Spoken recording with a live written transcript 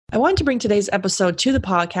I wanted to bring today's episode to the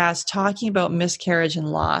podcast talking about miscarriage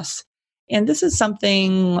and loss. And this is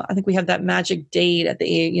something, I think we have that magic date at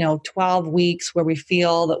the 12 weeks where we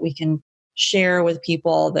feel that we can share with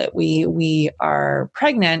people that we are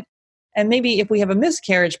pregnant. And maybe if we have a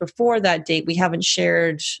miscarriage before that date, we haven't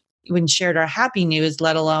shared our happy news,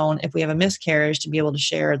 let alone if we have a miscarriage to be able to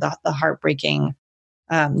share the heartbreaking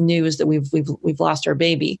news that we've lost our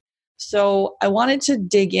baby. So I wanted to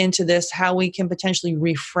dig into this, how we can potentially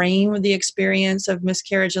reframe the experience of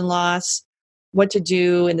miscarriage and loss, what to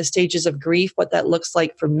do in the stages of grief, what that looks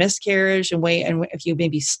like for miscarriage, and if you may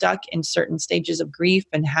be stuck in certain stages of grief,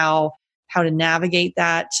 and how to navigate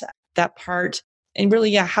that part, and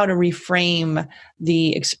really, how to reframe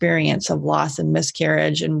the experience of loss and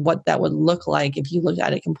miscarriage and what that would look like if you looked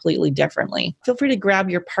at it completely differently. Feel free to grab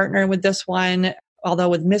your partner with this one. Although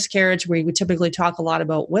with miscarriage, we would typically talk a lot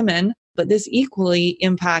about women, but this equally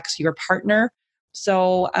impacts your partner.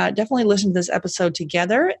 So definitely listen to this episode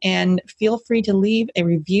together and feel free to leave a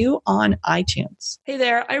review on iTunes. Hey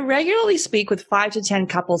there, I regularly speak with 5 to 10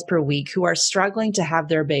 couples per week who are struggling to have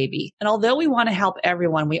their baby. And although we want to help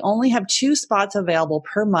everyone, we only have 2 spots available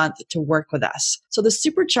per month to work with us. So the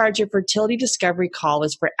Supercharge Your Fertility Discovery call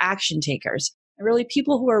is for action takers. Really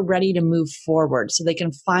people who are ready to move forward so they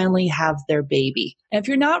can finally have their baby. And if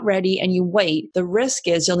you're not ready and you wait, the risk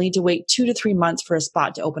is you'll need to wait 2 to 3 months for a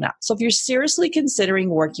spot to open up. So if you're seriously considering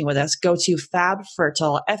working with us, go to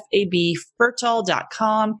FabFertile,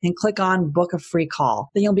 FabFertile.com and click on book a free call.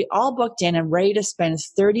 Then you'll be all booked in and ready to spend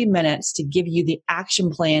 30 minutes to give you the action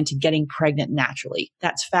plan to getting pregnant naturally.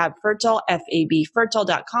 That's FabFertile,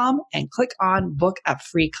 FabFertile.com, and click on book a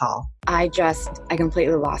free call. I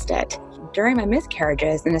completely lost it. During my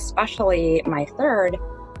miscarriages, and especially my third,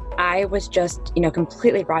 I was just,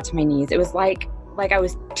 completely brought to my knees. It was like I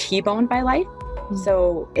was T-boned by life.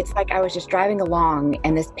 So it's like I was just driving along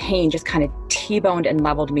and this pain just kind of T-boned and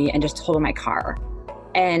leveled me and just totaled my car.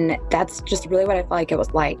 And that's just really what I felt like it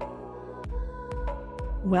was like.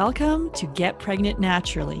 Welcome to Get Pregnant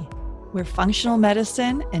Naturally, where functional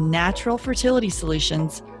medicine and natural fertility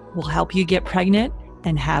solutions will help you get pregnant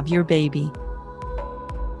and have your baby.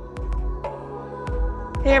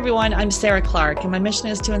 Hey everyone, I'm Sarah Clark, and my mission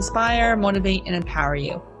is to inspire, motivate, and empower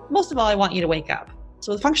you. Most of all, I want you to wake up.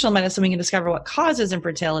 So with functional medicine, we can discover what causes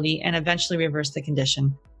infertility and eventually reverse the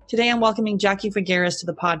condition. Today, I'm welcoming Jackie Figueras to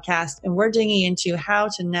the podcast, and we're digging into how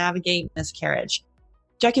to navigate miscarriage.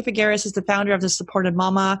 Jackie Figueras is the founder of The Supported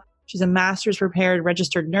Mama. She's a master's prepared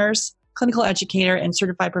registered nurse, clinical educator, and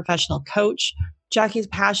certified professional coach. Jackie's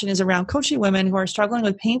passion is around coaching women who are struggling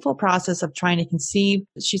with painful process of trying to conceive.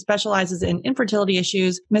 She specializes in infertility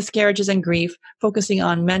issues, miscarriages, and grief, focusing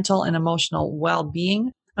on mental and emotional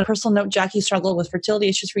well-being. On a personal note, Jackie struggled with fertility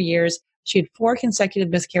issues for years. She had 4 consecutive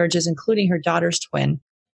miscarriages, including her daughter's twin.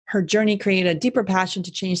 Her journey created a deeper passion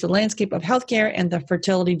to change the landscape of healthcare and the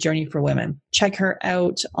fertility journey for women. Check her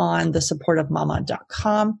out on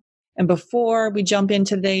thesupportivemama.com. And before we jump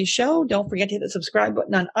into today's show, don't forget to hit the subscribe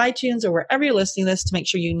button on iTunes or wherever you're listening to this to make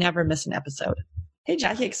sure you never miss an episode. Hey,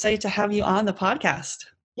 Jackie, excited to have you on the podcast.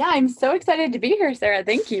 Yeah, I'm so excited to be here, Sarah.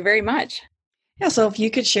 Thank you very much. Yeah, so if you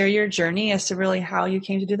could share your journey as to really how you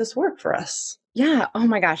came to do this work for us. Yeah, oh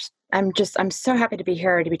my gosh. I'm so happy to be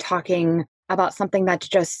here to be talking about something that's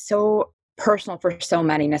just so personal for so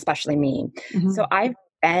many, and especially me. Mm-hmm. So I've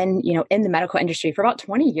been, in the medical industry for about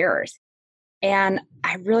 20 years. And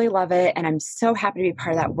I really love it. And I'm so happy to be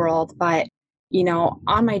part of that world. But,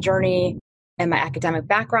 on my journey and my academic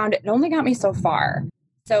background, it only got me so far.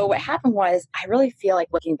 So what happened was, I really feel like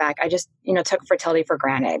looking back, I just, took fertility for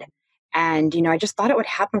granted. And, I just thought it would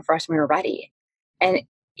happen for us when we were ready. And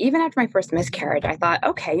even after my first miscarriage, I thought,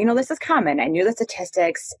 okay, this is common. I knew the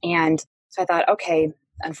statistics. And so I thought, okay,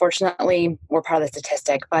 unfortunately, we're part of the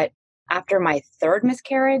statistic. But after my third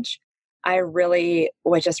miscarriage, I really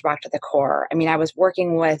was just rocked to the core. I mean, I was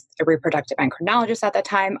working with a reproductive endocrinologist at that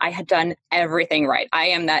time. I had done everything right. I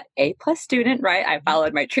am that A+ student, right? I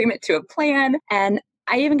followed my treatment to a plan, and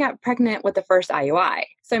I even got pregnant with the first IUI.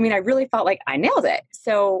 So, I really felt like I nailed it.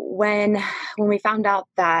 So when we found out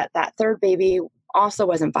that that third baby also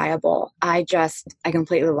wasn't viable, I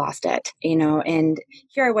completely lost it, and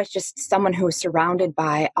here I was, just someone who was surrounded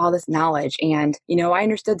by all this knowledge, and, I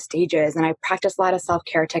understood stages, and I practiced a lot of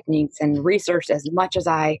self-care techniques and researched as much as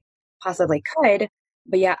I possibly could.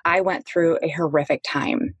 But yeah, I went through a horrific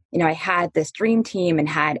time. I had this dream team and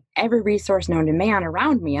had every resource known to man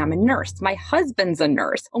around me. I'm a nurse. My husband's a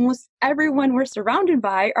nurse. Almost everyone we're surrounded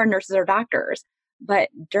by are nurses or doctors. But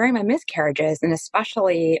during my miscarriages, and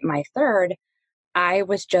especially my third, I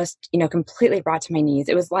was just, completely brought to my knees.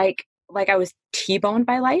 It was like I was T-boned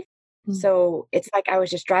by life. So it's like I was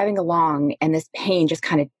just driving along and this pain just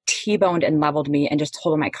kind of T-boned and leveled me and just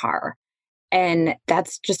totaled my car. And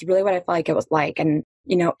that's just really what I felt like it was like. And,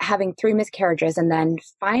 having 3 miscarriages and then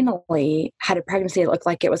finally had a pregnancy that looked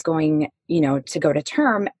like it was going, to go to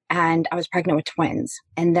term. And I was pregnant with twins.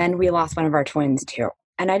 And then we lost one of our twins too.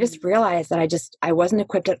 And I just realized that I wasn't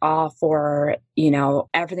equipped at all for,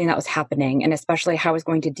 everything that was happening. And especially how I was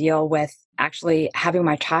going to deal with actually having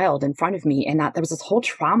my child in front of me. And that there was this whole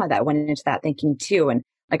trauma that went into that thinking too. And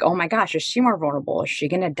like, oh my gosh, is she more vulnerable? Is she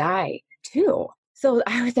going to die too? So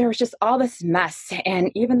there was just all this mess.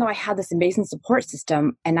 And even though I had this amazing support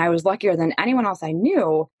system and I was luckier than anyone else I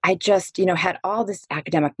knew, I just, had all this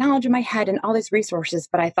academic knowledge in my head and all these resources.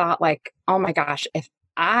 But I thought like, oh my gosh, if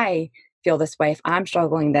I feel this way, if I'm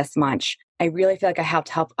struggling this much, I really feel like I have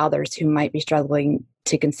to help others who might be struggling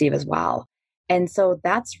to conceive as well. And so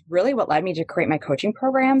that's really what led me to create my coaching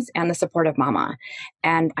programs and the Supportive Mama.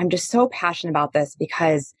 And I'm just so passionate about this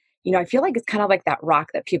because, I feel like it's kind of like that rock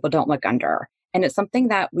that people don't look under. And it's something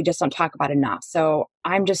that we just don't talk about enough. So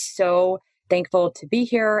I'm just so thankful to be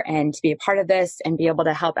here and to be a part of this and be able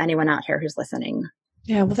to help anyone out here who's listening.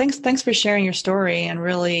 Yeah, well, thanks for sharing your story, and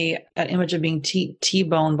really that image of being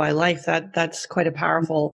T-boned by life. That's quite a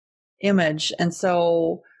powerful image. And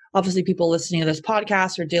so obviously people listening to this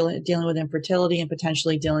podcast are dealing with infertility and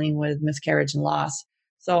potentially dealing with miscarriage and loss.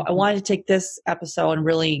 So I wanted to take this episode and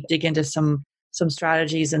really dig into some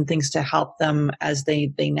strategies and things to help them as they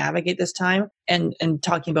navigate this time and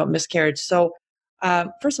talking about miscarriage. So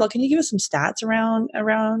first of all, can you give us some stats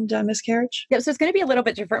around miscarriage? Yeah, so it's going to be a little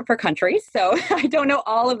bit different for countries. So I don't know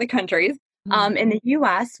all of the countries. In the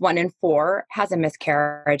US, 1 in 4 has a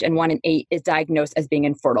miscarriage and 1 in 8 is diagnosed as being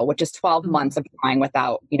infertile, which is 12 months of trying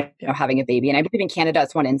without, having a baby. And I believe in Canada,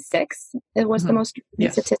 it's 1 in 6. It was the most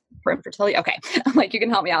statistic for infertility. Okay. I'm like, you can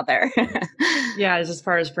help me out there. Yeah. As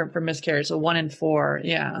far as for miscarriage. So 1 in 4.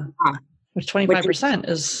 Yeah. Which 25%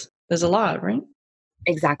 is a lot, right?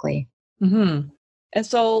 Exactly. Mm-hmm. And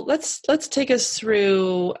so let's take us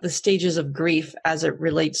through the stages of grief as it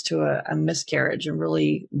relates to a miscarriage and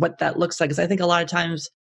really what that looks like. Because I think a lot of times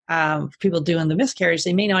people doing the miscarriage,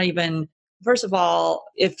 they may not even, first of all,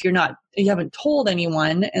 if you haven't told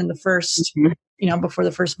anyone in the first, before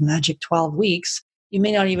the first magic 12 weeks, you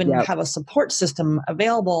may not even have a support system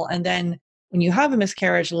available. And then when you have a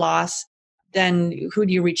miscarriage loss, then who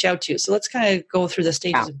do you reach out to? So let's kind of go through the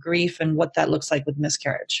stages of grief and what that looks like with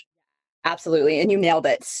miscarriage. Absolutely. And you nailed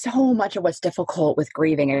it. So much of what's difficult with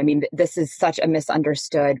grieving. I mean, this is such a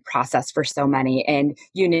misunderstood process for so many. And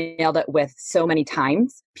you nailed it with so many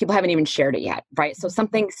times. People haven't even shared it yet, right? So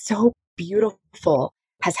something so beautiful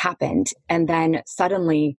has happened and then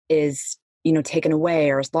suddenly is, taken away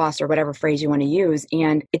or is lost or whatever phrase you want to use.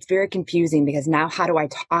 And it's very confusing because now how do I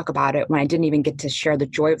talk about it when I didn't even get to share the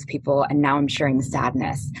joy with people? And now I'm sharing the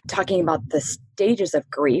sadness. Talking about the stages of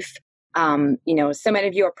grief. So many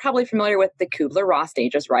of you are probably familiar with the Kubler-Ross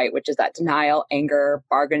stages, right? Which is that denial, anger,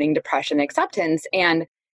 bargaining, depression, acceptance. And,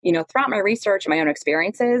 throughout my research and my own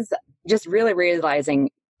experiences, just really realizing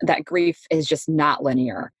that grief is just not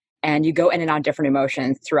linear. And you go in and out of different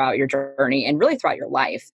emotions throughout your journey and really throughout your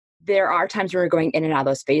life. There are times where we're going in and out of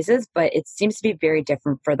those phases, but it seems to be very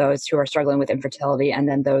different for those who are struggling with infertility and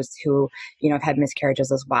then those who, have had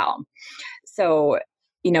miscarriages as well. So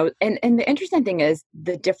and the interesting thing is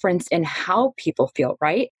the difference in how people feel,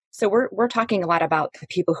 right? So we're talking a lot about the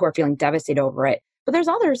people who are feeling devastated over it, but there's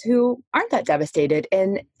others who aren't that devastated,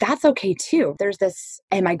 and that's okay too. There's this,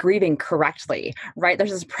 am I grieving correctly, right?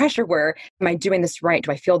 There's this pressure where, am I doing this right?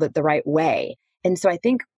 Do I feel that the right way? And so I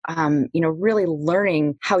think, really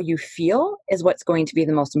learning how you feel is what's going to be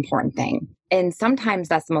the most important thing. And sometimes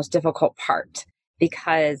that's the most difficult part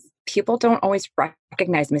because people don't always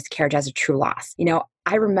recognize miscarriage as a true loss.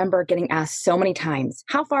 I remember getting asked so many times,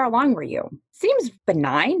 how far along were you? Seems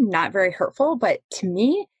benign, not very hurtful, but to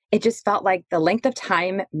me, it just felt like the length of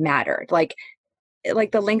time mattered. Like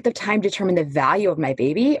the length of time determined the value of my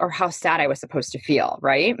baby or how sad I was supposed to feel,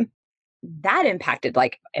 right? That impacted,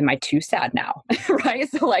 like, am I too sad now? Right?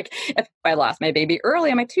 So if I lost my baby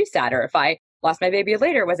early, am I too sad? Or if I lost my baby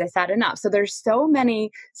later, was I sad enough? So there's so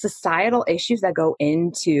many societal issues that go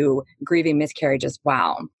into grieving miscarriage as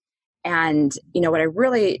well. And, what I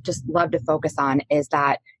really just love to focus on is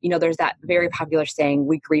that, there's that very popular saying,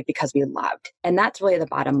 we grieve because we loved. And that's really the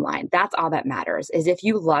bottom line. That's all that matters is if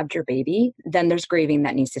you loved your baby, then there's grieving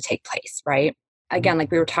that needs to take place, right? Again,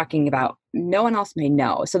 like we were talking about, no one else may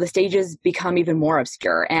know. So the stages become even more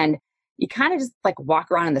obscure and you kind of just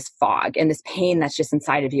walk around in this fog and this pain that's just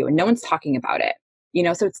inside of you and no one's talking about it.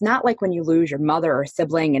 So it's not like when you lose your mother or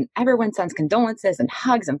sibling and everyone sends condolences and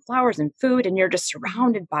hugs and flowers and food and you're just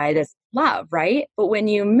surrounded by this love, right? But when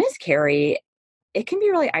you miscarry, it can be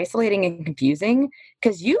really isolating and confusing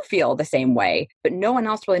because you feel the same way, but no one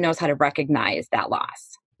else really knows how to recognize that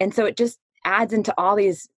loss. And so it just adds into all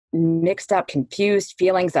these mixed up, confused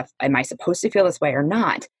feelings of, am I supposed to feel this way or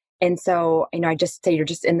not? And so, I just say you're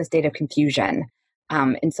just in the state of confusion.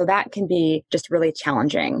 And so that can be just really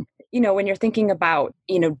challenging. When you're thinking about,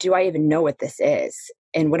 do I even know what this is?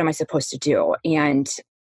 And what am I supposed to do? And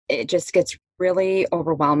it just gets really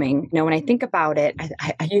overwhelming. When I think about it,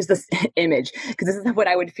 I use this image because this is what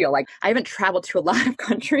I would feel like. I haven't traveled to a lot of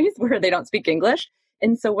countries where they don't speak English.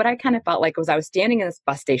 And so what I kind of felt like was I was standing in this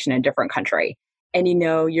bus station in a different country. And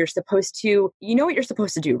you're supposed to, what you're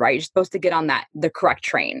supposed to do, right? You're supposed to get on the correct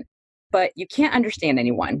train, but you can't understand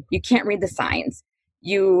anyone. You can't read the signs.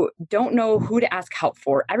 You don't know who to ask help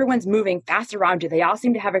for. Everyone's moving fast around you. They all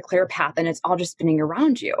seem to have a clear path and it's all just spinning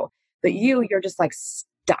around you. But you're just like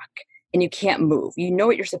stuck and you can't move. You know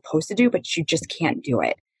what you're supposed to do, but you just can't do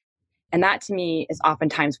it. And that to me is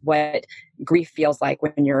oftentimes what grief feels like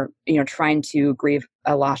when you're, trying to grieve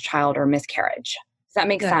a lost child or miscarriage. Does that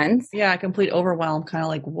make sense? Yeah, complete overwhelm, kind of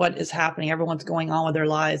like what is happening? Everyone's going on with their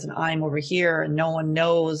lives and I'm over here and no one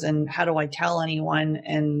knows. And how do I tell anyone?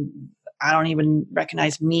 And I don't even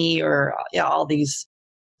recognize me or all these.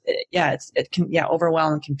 It can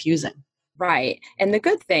overwhelm and confusing. Right. And the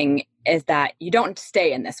good thing is that you don't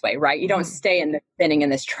stay in this way, right? You don't stay in the spinning in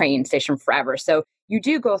this train station forever. So you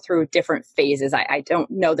do go through different phases. I don't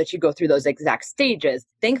know that you go through those exact stages.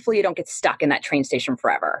 Thankfully, you don't get stuck in that train station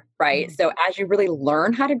forever, right? So as you really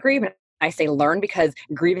learn how to grieve, and I say learn because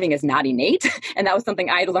grieving is not innate. And that was something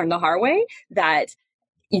I had to learn the hard way, that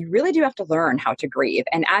you really do have to learn how to grieve.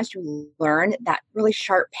 And as you learn, that really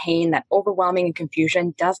sharp pain, that overwhelming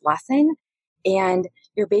confusion does lessen. And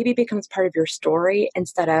your baby becomes part of your story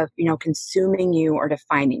instead of, consuming you or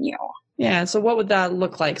defining you. Yeah. So what would that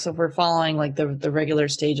look like? So if we're following like the regular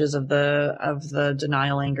stages of the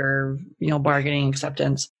denial, anger, bargaining,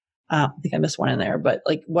 acceptance, I think I missed one in there, but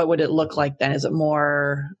like, what would it look like then? Is it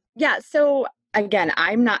more? Yeah. So again,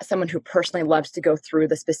 I'm not someone who personally loves to go through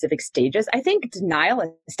the specific stages. I think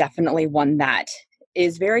denial is definitely one that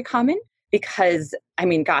is very common because,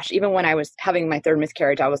 even when I was having my third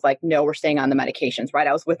miscarriage, I was like, no, we're staying on the medications, right?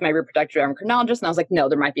 I was with my reproductive endocrinologist and I was like, no,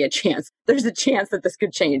 there might be a chance. There's a chance that this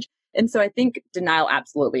could change. And so I think denial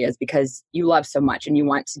absolutely is because you love so much and you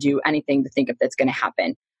want to do anything to think if that's going to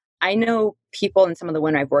happen. I know people and some of the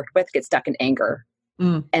women I've worked with get stuck in anger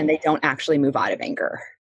and they don't actually move out of anger.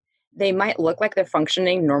 They might look like they're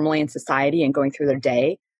functioning normally in society and going through their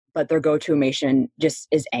day, but their go-to emotion just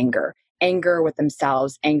is anger. Anger with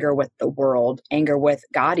themselves, anger with the world, anger with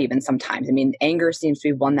God even sometimes. Anger seems to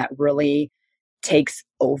be one that really takes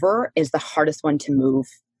over, is the hardest one to move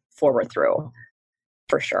forward through,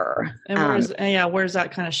 for sure. And where's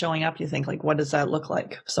that kind of showing up, you think? Like, what does that look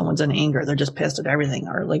like? If someone's in anger, they're just pissed at everything,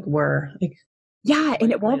 or like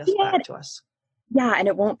and it won't be back to us. Yeah, and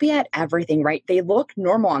it won't be at everything, right? They look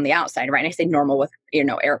normal on the outside, right? And I say normal with,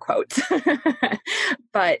 air quotes.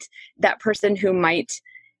 But that person who might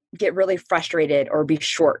get really frustrated or be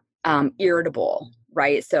short, irritable,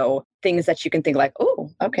 right? So things that you can think like, oh,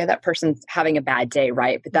 okay, that person's having a bad day,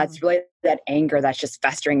 right? But that's really that anger that's just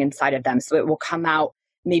festering inside of them. So it will come out.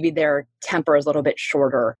 Maybe their temper is a little bit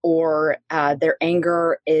shorter, or their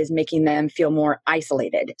anger is making them feel more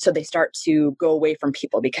isolated. So they start to go away from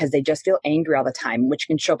people because they just feel angry all the time, which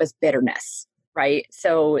can show up as bitterness, right?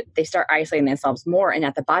 So they start isolating themselves more. And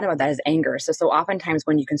at the bottom of that is anger. So oftentimes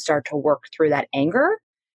when you can start to work through that anger,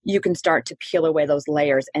 you can start to peel away those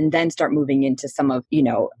layers and then start moving into some of,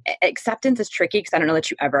 acceptance is tricky because I don't know that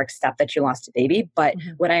you ever accept that you lost a baby. But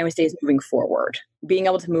what I always say is moving forward, being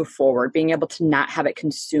able to move forward, being able to not have it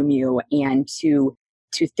consume you and to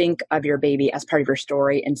think of your baby as part of your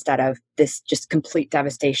story instead of this just complete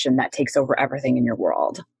devastation that takes over everything in your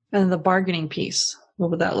world. And the bargaining piece, what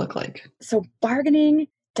would that look like? So bargaining,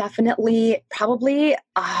 definitely, probably,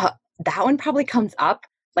 that one probably comes up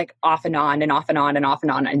like off and on and off and on and off and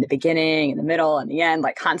on in the beginning, in the middle, and the end,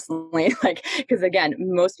 like constantly, because again,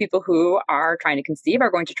 most people who are trying to conceive are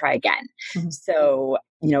going to try again. So,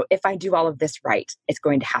 if I do all of this right, it's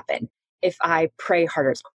going to happen. If I pray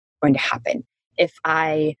harder, it's going to happen. If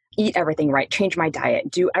I eat everything right, change my diet,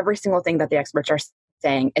 do every single thing that the experts are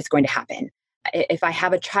saying, it's going to happen. If I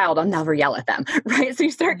have a child, I'll never yell at them, right? So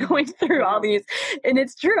you start going through all these, and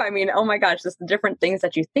it's true. Oh my gosh, just the different things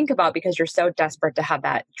that you think about because you're so desperate to have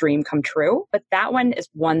that dream come true. But that one is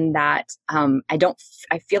one that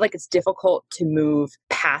I feel like it's difficult to move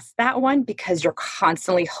past that one because you're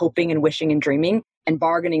constantly hoping and wishing and dreaming And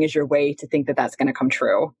bargaining is your way to think that that's going to come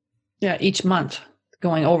true. Yeah, each month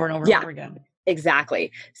going over and over and over again.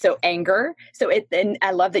 Exactly. So anger. And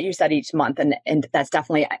I love that you said each month. And that's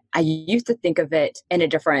definitely, I used to think of it in a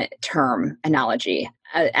different term analogy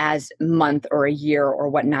as month or a year or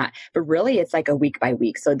whatnot. But really it's like a week by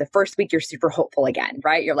week. So the first week you're super hopeful again,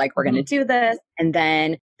 right? You're like, we're going to do this. And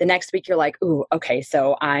then the next week you're like, ooh, okay,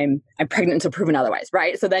 so I'm pregnant until proven otherwise,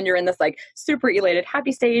 right? So then you're in this like super elated,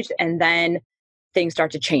 happy stage. And then things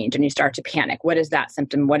start to change and you start to panic. What is that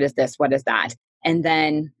symptom? What is this? What is that? And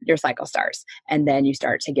then your cycle starts and then you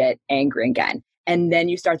start to get angry again. And then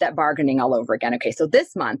you start that bargaining all over again. Okay, so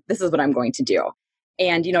this month, this is what I'm going to do.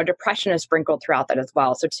 And, depression is sprinkled throughout that as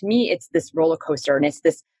well. So to me, it's this roller coaster and it's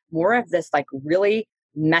this more of this like really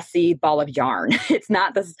messy ball of yarn. It's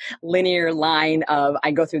not this linear line of I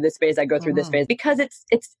go through this phase, I go through this phase, because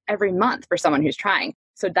it's every month for someone who's trying.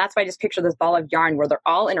 So that's why I just picture this ball of yarn where they're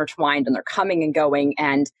all intertwined and they're coming and going.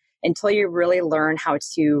 And until you really learn how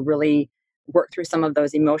to really work through some of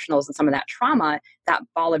those emotionals and some of that trauma, that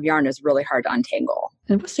ball of yarn is really hard to untangle.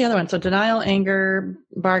 And what's the other one? So denial, anger,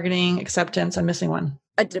 bargaining, acceptance. I'm missing one.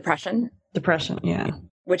 Depression. Depression, yeah.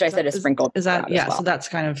 Which I said is sprinkled. Is that, yeah, well. So that's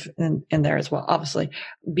kind of in there as well, obviously,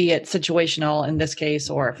 be it situational in this case,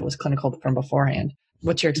 or if it was clinical from beforehand.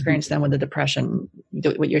 What's your experience then with the depression,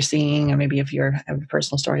 what you're seeing, or maybe if you have a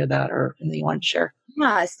personal story of that or anything you want to share?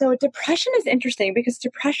 Yeah, so depression is interesting because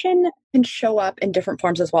depression can show up in different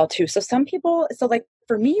forms as well too. So some people, so like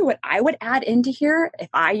for me, what I would add into here, if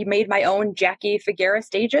I made my own Jackie Figueras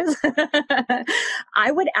stages,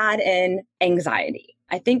 I would add in anxiety.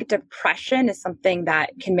 I think depression is something that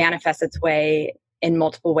can manifest its way in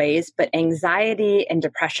multiple ways, but anxiety and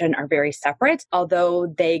depression are very separate, although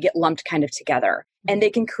they get lumped kind of together and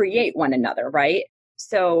they can create one another, right?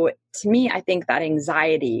 So to me, I think that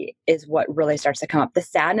anxiety is what really starts to come up. The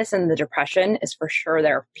sadness and the depression is for sure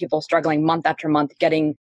there are people struggling month after month,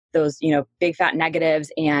 getting those, big fat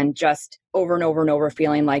negatives and just over and over and over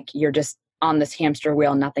feeling like you're just on this hamster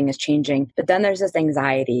wheel, nothing is changing. But then there's this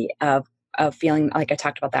anxiety of feeling like I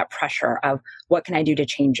talked about, that pressure of what can I do to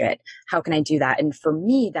change it? How can I do that? And for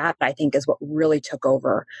me, that I think is what really took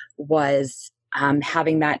over was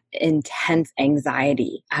having that intense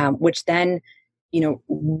anxiety, which then,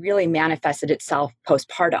 really manifested itself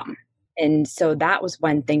postpartum. And so that was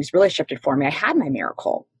when things really shifted for me. I had my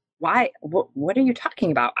miracle. Why? What are you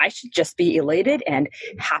talking about? I should just be elated and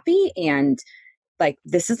happy. And like,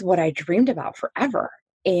 this is what I dreamed about forever.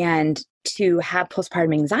 And to have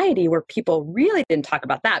postpartum anxiety where people really didn't talk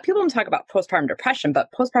about that. People don't talk about postpartum depression, but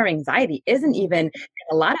postpartum anxiety isn't even,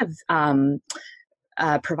 a lot of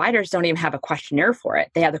providers don't even have a questionnaire for it.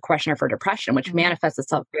 They have the questionnaire for depression, which manifests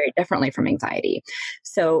itself very differently from anxiety.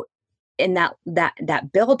 So in that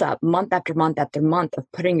buildup month after month after month of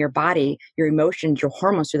putting your body, your emotions, your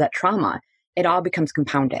hormones through that trauma, it all becomes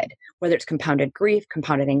compounded. Whether it's compounded grief,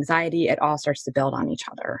 compounded anxiety, it all starts to build on each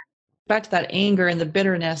other. Back to that anger and the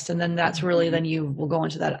bitterness. And then that's really, then you will go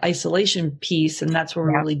into that isolation piece. And that's where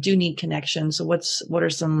we really do need connection. So what are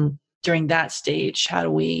some, during that stage, how do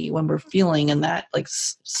we, when we're feeling in that, like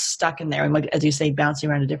stuck in there, and like, as you say, bouncing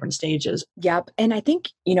around to different stages? Yep. And I think,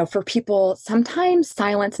 for people, sometimes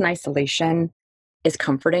silence and isolation is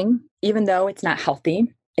comforting, even though it's not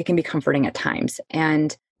healthy, it can be comforting at times.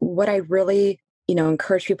 And what I really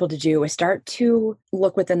encourage people to do is start to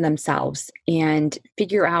look within themselves and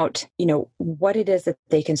figure out, what it is that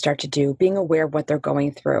they can start to do, being aware of what they're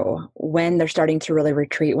going through when they're starting to really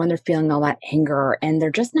retreat, when they're feeling all that anger and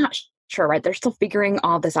they're just not sure, right? They're still figuring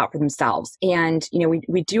all this out for themselves. And,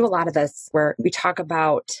 we do a lot of this where we talk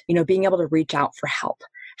about, being able to reach out for help.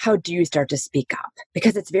 How do you start to speak up?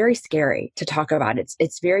 Because it's very scary to talk about.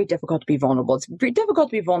 It's very difficult to be vulnerable. It's very difficult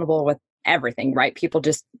to be vulnerable with everything, right?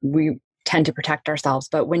 We tend to protect ourselves.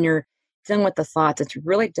 But when you're dealing with the thoughts, it's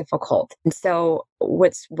really difficult. And so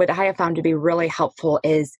what I have found to be really helpful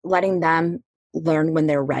is letting them learn when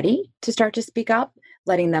they're ready to start to speak up,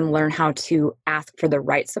 letting them learn how to ask for the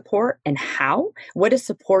right support and how. What does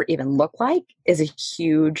support even look like is a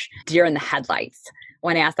huge deer in the headlights.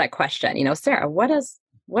 When I ask that question, Sarah, what does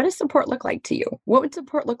support look like to you? What would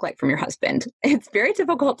support look like from your husband? It's very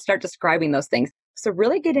difficult to start describing those things. So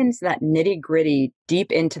really get into that nitty gritty,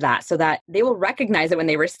 deep into that so that they will recognize it when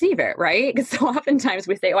they receive it, right? Because so oftentimes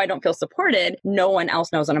we say, oh, I don't feel supported. No one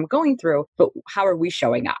else knows what I'm going through, but how are we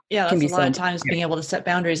showing up? Yeah, that's a lot of times being able to set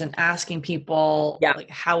boundaries and asking people like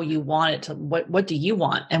how you want it to, what do you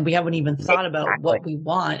want? And we haven't even thought about what we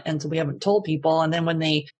want. And so we haven't told people. And then when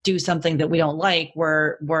they do something that we don't like,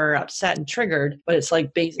 we're upset and triggered, but it's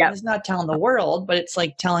like basically, it's not telling the world, but it's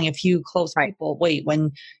like telling a few close people, wait,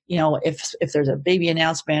 when if there's a baby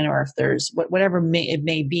announcement or if there's whatever it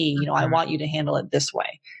may be, I want you to handle it this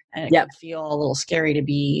way. And it Yep. can feel a little scary to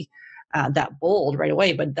be that bold right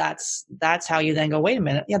away, but that's how you then go, wait a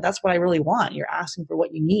minute. Yeah, that's what I really want. You're asking for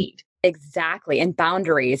what you need. Exactly. And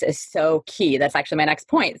boundaries is so key. That's actually my next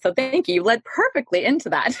point. So thank you. You led perfectly into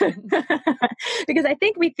that. Because I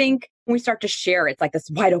think when we start to share, it's like this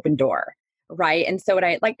wide open door. Right. And so what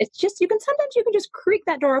I like, it's just, sometimes you can just creak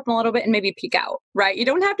that door open a little bit and maybe peek out. Right. You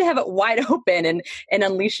don't have to have it wide open and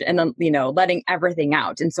unleash and, letting everything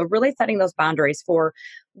out. And so really setting those boundaries for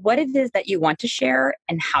what it is that you want to share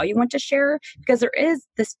and how you want to share, because there is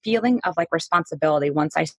this feeling of like responsibility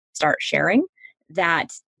once I start sharing,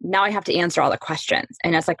 that now I have to answer all the questions.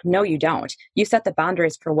 And it's like, no, you don't. You set the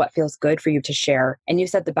boundaries for what feels good for you to share. And you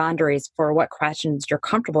set the boundaries for what questions you're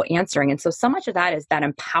comfortable answering. And so much of that is that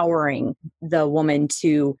empowering the woman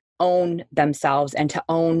to own themselves and to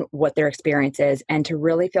own what their experience is and to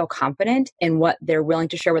really feel confident in what they're willing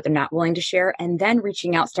to share, what they're not willing to share. And then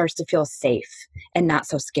reaching out starts to feel safe and not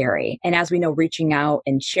so scary. And as we know, reaching out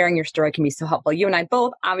and sharing your story can be so helpful. You and I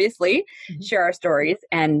both obviously share our stories.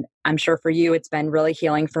 And I'm sure for you, it's been really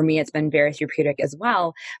healing. For me, it's been very therapeutic as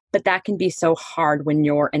well. But that can be so hard when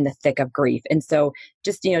you're in the thick of grief. And so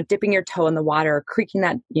just, dipping your toe in the water, creaking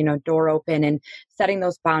that, door open and setting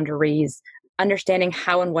those boundaries, understanding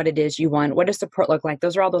how and what it is you want, what does support look like?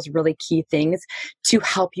 Those are all those really key things to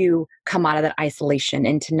help you come out of that isolation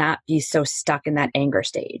and to not be so stuck in that anger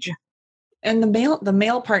stage. And the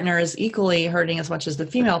male partner is equally hurting as much as the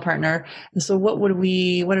female partner. And so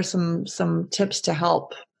what are some tips to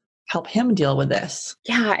help him deal with this?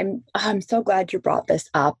 Yeah, I'm so glad you brought this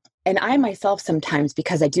up. And I myself sometimes,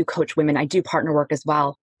 because I do coach women, I do partner work as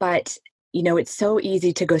well. But, it's so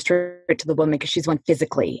easy to go straight to the woman because she's one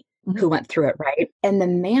physically who went through it, right? And the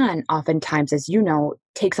man oftentimes, as you know,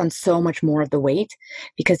 takes on so much more of the weight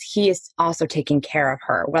because he is also taking care of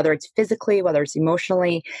her, whether it's physically, whether it's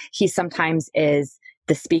emotionally. He sometimes is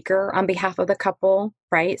the speaker on behalf of the couple,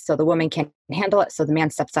 right? So the woman can't handle it. So the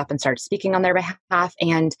man steps up and starts speaking on their behalf.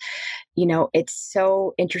 And, it's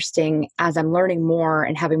so interesting as I'm learning more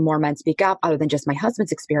and having more men speak up, other than just my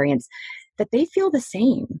husband's experience, that they feel the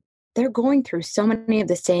same. They're going through so many of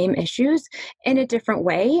the same issues in a different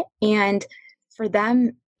way. And for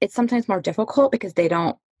them, it's sometimes more difficult because they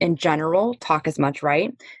don't, in general, talk as much,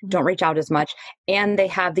 right? Don't reach out as much. And they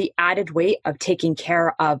have the added weight of taking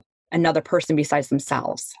care of another person besides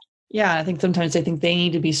themselves. Yeah, I think sometimes they think they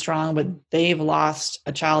need to be strong, but they've lost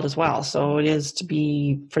a child as well. So it is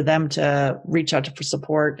for them to reach out for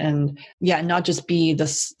support, and not just be the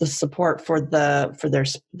support for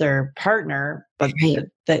their partner, but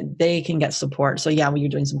that they can get support. So when you're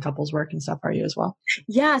doing some couples work and stuff, are you as well?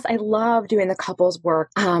 Yes, I love doing the couples work.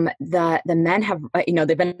 The men have,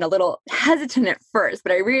 they've been a little hesitant at first,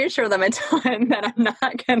 but I reassure them a ton that I'm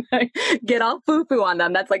not going to get all foo-foo on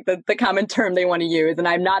them. That's like the common term they want to use. And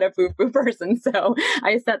I'm not a foo-foo person. So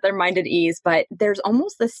I set their mind at ease, but there's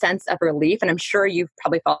almost this sense of relief. And I'm sure you've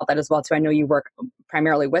probably felt that as well too. I know you work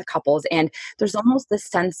primarily with couples, and there's almost this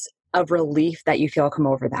sense of relief that you feel come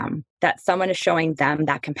over them, that someone is showing them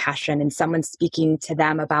that compassion and someone speaking to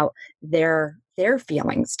them about their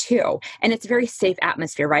feelings too. And it's a very safe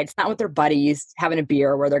atmosphere, right? It's not with their buddies having a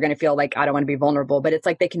beer where they're going to feel like, I don't want to be vulnerable, but it's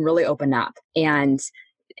like they can really open up and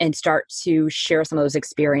start to share some of those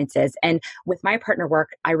experiences. And with my partner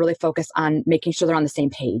work, I really focus on making sure they're on the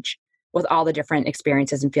same page with all the different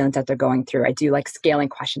experiences and feelings that they're going through. I do like scaling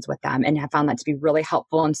questions with them and have found that to be really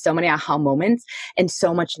helpful, and so many aha moments and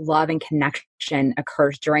so much love and connection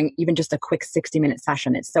occurs during even just a quick 60-minute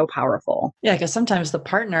session. It's so powerful. Yeah, because sometimes the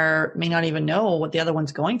partner may not even know what the other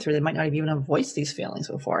one's going through. They might not even have voiced these feelings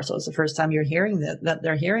before. So it's the first time you're hearing that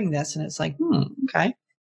they're hearing this, and it's like, okay.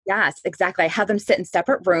 Yes, exactly. I have them sit in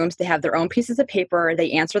separate rooms. They have their own pieces of paper.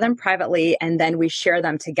 They answer them privately, and then we share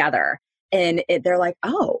them together. And they're like,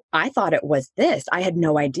 oh, I thought it was this. I had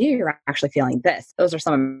no idea you're actually feeling this. Those are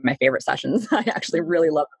some of my favorite sessions. I actually really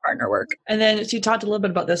love the partner work. And then so you talked a little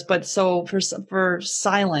bit about this, but so for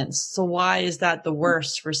silence, so why is that the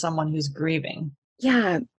worst for someone who's grieving?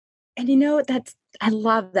 Yeah. And I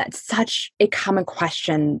love that. Such a common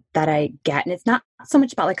question that I get. And it's not so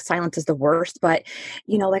much about like silence is the worst, but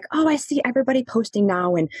like, oh, I see everybody posting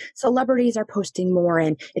now and celebrities are posting more.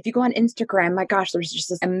 And if you go on Instagram, my gosh, there's just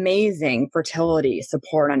this amazing fertility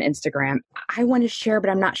support on Instagram. I want to share, but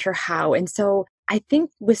I'm not sure how. And so I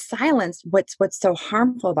think with silence, what's so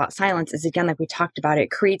harmful about silence is, again, like we talked about,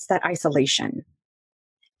 it creates that isolation.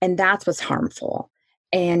 And that's what's harmful.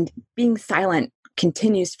 And being silent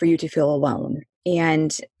continues for you to feel alone.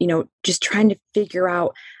 and, just trying to figure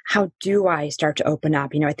out, how do I start to open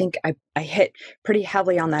up? I think I hit pretty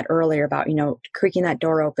heavily on that earlier about, creaking that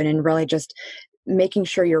door open and really just making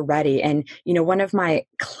sure you're ready. And, one of my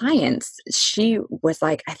clients, she was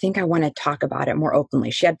like, I think I want to talk about it more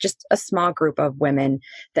openly. She had just a small group of women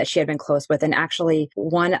that she had been close with. And actually,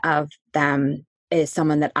 one of them is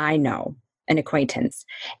someone that I know, an acquaintance.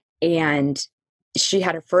 And she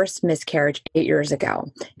had her first miscarriage 8 years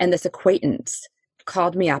ago. And this acquaintance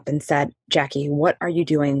called me up and said, Jackie, what are you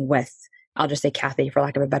doing with, I'll just say Kathy for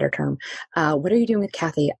lack of a better term. What are you doing with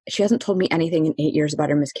Kathy? She hasn't told me anything in 8 years about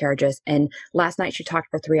her miscarriages. And last night she talked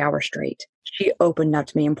for 3 hours straight. She opened up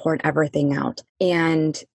to me and poured everything out.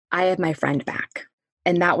 And I have my friend back.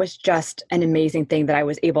 And that was just an amazing thing that I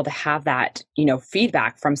was able to have that,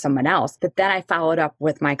 feedback from someone else. But then I followed up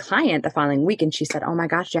with my client the following week and she said, oh my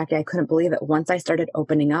gosh, Jackie, I couldn't believe it. Once I started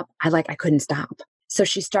opening up, I couldn't stop. So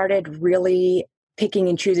she started really picking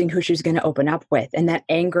and choosing who she was going to open up with. And that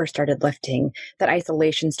anger started lifting, that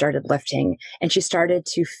isolation started lifting. And she started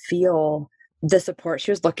to feel the support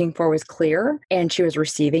she was looking for was clear and she was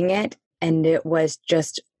receiving it. And it was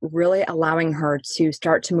just really allowing her to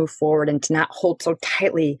start to move forward and to not hold so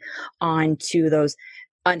tightly on to those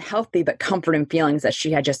unhealthy but comforting feelings that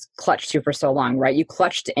she had just clutched to for so long, right? You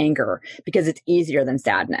clutch to anger because it's easier than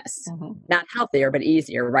sadness. Not healthier, but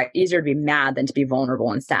easier, right? Easier to be mad than to be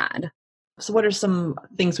vulnerable and sad. So what are some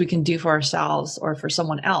things we can do for ourselves or for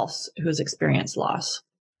someone else who's experienced loss?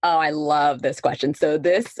 Oh, I love this question. So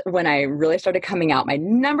this, when I really started coming out, my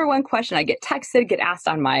number one question I get texted, get asked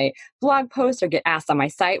on my blog post or get asked on my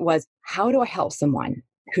site was, how do I help someone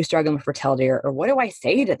who's struggling with fertility, or what do I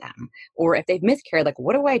say to them? Or if they've miscarried,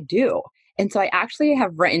 what do I do? And so I actually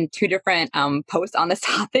have written 2 different posts on this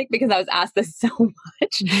topic because I was asked this so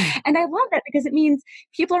much. And I love that because it means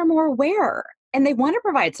people are more aware. And they want to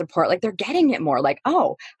provide support. They're getting it more.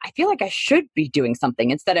 Oh, I feel like I should be doing something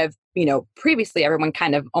instead of, previously everyone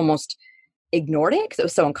kind of almost ignored it because it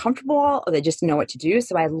was so uncomfortable or they just didn't know what to do.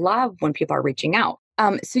 So I love when people are reaching out.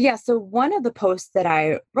 So one of the posts that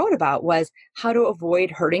I wrote about was how to avoid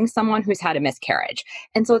hurting someone who's had a miscarriage.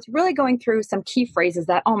 And so it's really going through some key phrases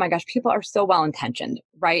that, oh my gosh, people are so well-intentioned,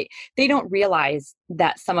 right? They don't realize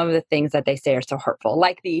that some of the things that they say are so hurtful,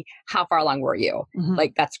 like the, how far along were you?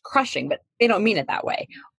 That's crushing, but they don't mean it that way.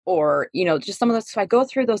 Or, just some of those. So I go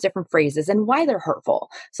through those different phrases and why they're hurtful.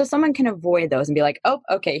 So someone can avoid those and be like, oh,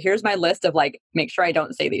 okay, here's my list of make sure I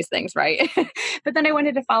don't say these things, right? But then I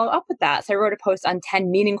wanted to follow up with that. So I wrote a post on 10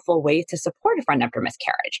 meaningful ways to support a friend after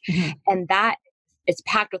miscarriage. And that it's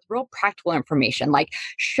packed with real practical information, like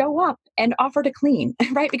show up and offer to clean,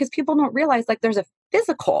 right? Because people don't realize there's a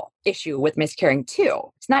physical issue with miscarrying too.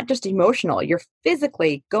 It's not just emotional. You're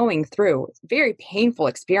physically going through a very painful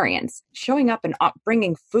experience. Showing up and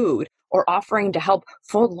bringing food or offering to help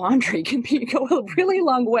fold laundry can go a really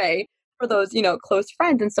long way for those, close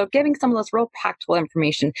friends. And so giving some of those real practical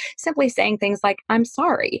information, simply saying things like, I'm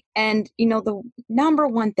sorry. And, the number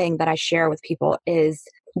one thing that I share with people is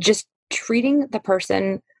just treating the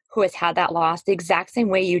person who has had that loss the exact same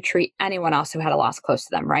way you treat anyone else who had a loss close to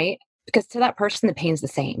them, right? Because to that person, the pain's the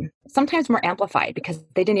same. Sometimes more amplified because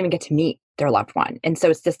they didn't even get to meet their loved one. And so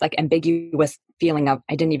it's this ambiguous feeling of,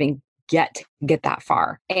 I didn't even get that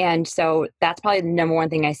far. And so that's probably the number one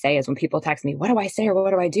thing I say is when people text me, what do I say or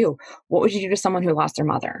what do I do? What would you do to someone who lost their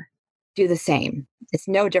mother? Do the same. It's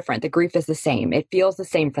no different. The grief is the same. It feels the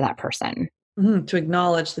same for that person. To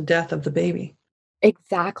acknowledge the death of the baby.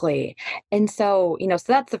 Exactly. And so, so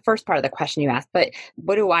that's the first part of the question you asked, but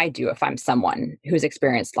what do I do if I'm someone who's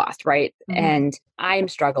experienced loss, right? And I'm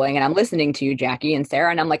struggling and I'm listening to you, Jackie and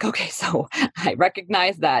Sarah, and I'm like, okay, so I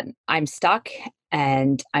recognize that I'm stuck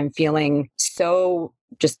and I'm feeling so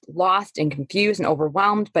just lost and confused and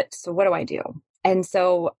overwhelmed, but so what do I do? And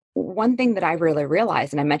so one thing that I really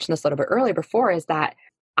realized, and I mentioned this a little bit earlier before, is that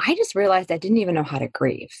I just realized I didn't even know how to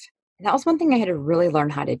grieve. And that was one thing I had to really learn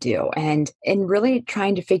how to do. And in really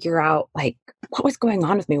trying to figure out what was going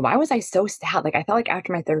on with me? Why was I so sad? I felt like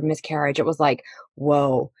after my 3rd miscarriage, it was like,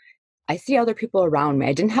 whoa, I see other people around me.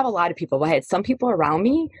 I didn't have a lot of people, but I had some people around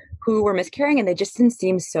me who were miscarrying and they just didn't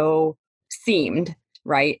seemed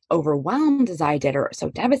right, overwhelmed as I did or so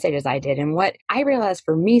devastated as I did. And what I realized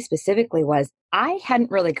for me specifically was I hadn't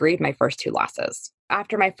really grieved my first 2 losses.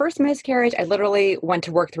 After my first miscarriage, I literally went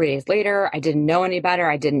to work 3 days later. I didn't know any better.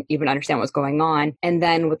 I didn't even understand what was going on. And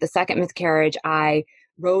then with the second miscarriage, I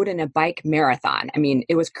rode in a bike marathon. I mean,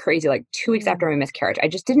 it was crazy, 2 weeks after my miscarriage. I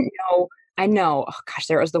just didn't know. I know, oh gosh,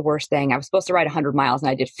 that was the worst thing. I was supposed to ride 100 miles and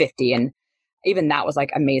I did 50. And even that was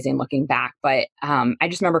amazing looking back. But I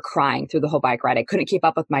just remember crying through the whole bike ride. I couldn't keep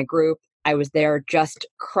up with my group. I was there just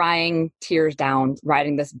crying, tears down,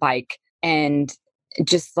 riding this bike, and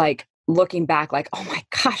just like looking back, like, oh my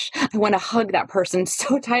gosh, I want to hug that person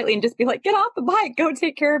so tightly and just be like, get off the bike, go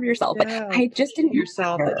take care of yourself. But I just didn't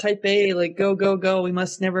yourself that type A, like go, go, go. We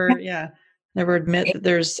must never, never admit that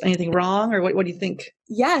there's anything wrong, or what do you think?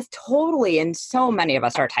 Yes, totally. And so many of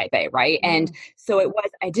us are type A, right? And so it was,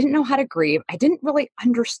 I didn't know how to grieve. I didn't really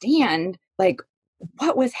understand like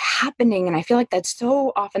what was happening. And I feel like that's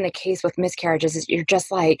so often the case with miscarriages is you're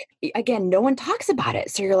just like, again, no one talks about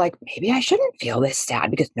it. So you're like, maybe I shouldn't feel this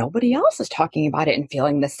sad because nobody else is talking about it and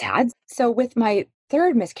feeling this sad. So with my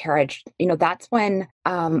third miscarriage, that's when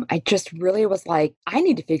I just really was like, I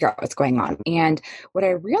need to figure out what's going on. And what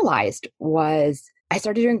I realized was I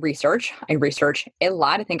started doing research. I research a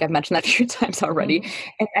lot. I think I've mentioned that a few times already.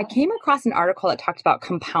 And I came across an article that talked about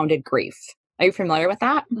compounded grief. Are you familiar with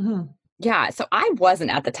that? Yeah. So I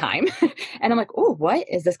wasn't at the time. And I'm like, oh, what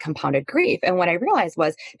is this compounded grief? And what I realized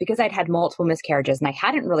was because I'd had multiple miscarriages and I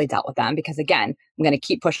hadn't really dealt with them because again, I'm going to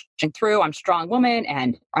keep pushing through. I'm a strong woman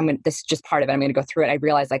and this is just part of it. I'm going to go through it. I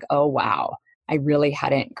realized like, oh, wow, I really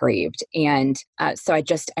hadn't grieved. And so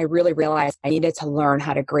I really realized I needed to learn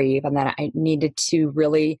how to grieve and that I needed to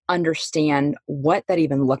really understand what that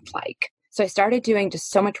even looked like. So I started doing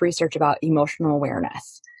just so much research about emotional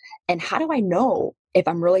awareness. And how do I know if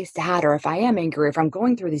I'm really sad or if I am angry, or if I'm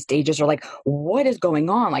going through these stages or like, what is going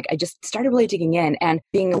on? Like I just started really digging in and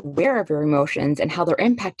being aware of your emotions and how they're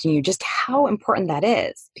impacting you, just how important that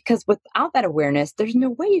is. Because without that awareness, there's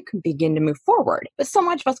no way you can begin to move forward. But so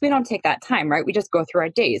much of us, we don't take that time, right? We just go through our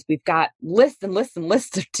days. We've got lists and lists and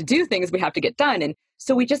lists to do things we have to get done. And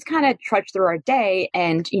so we just kind of trudge through our day.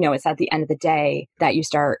 And, it's at the end of the day that you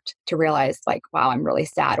start to realize like, wow, I'm really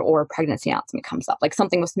sad. Or pregnancy announcement comes up, like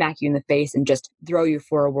something will smack you in the face and just throw you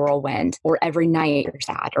for a whirlwind. Or every night you're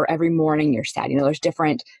sad, or every morning you're sad. There's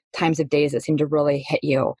different times of days that seem to really hit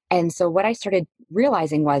you. And so what I started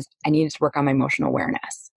realizing was I needed to work on my emotional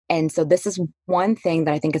awareness. And so this is one thing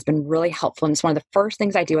that I think has been really helpful. And it's one of the first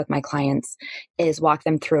things I do with my clients is walk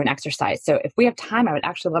them through an exercise. So if we have time, I would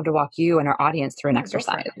actually love to walk you and our audience through an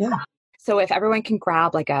exercise. Yeah. So if everyone can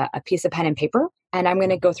grab like a piece of pen and paper, and I'm going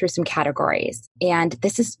to go through some categories. And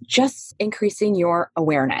this is just increasing your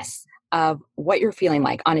awareness of what you're feeling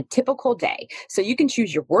like on a typical day. So you can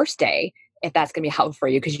choose your worst day if that's going to be helpful for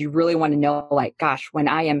you, because you really want to know like, gosh, when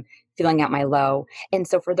I am feeling at my low. And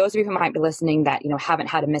so for those of you who might be listening that, haven't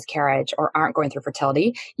had a miscarriage or aren't going through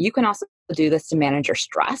fertility, you can also do this to manage your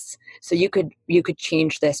stress. So you could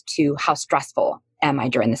change this to how stressful am I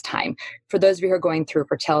during this time? For those of you who are going through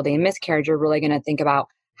fertility and miscarriage, you're really going to think about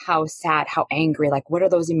how sad, how angry, like what are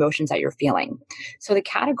those emotions that you're feeling? So the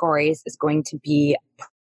categories is going to be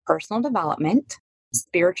personal development,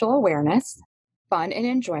 spiritual awareness, fun and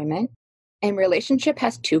enjoyment, and relationship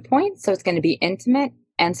has 2 points. So it's going to be intimate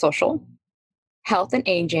and social, health and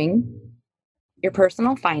aging, your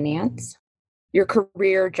personal finance, your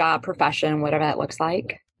career, job, profession, whatever that looks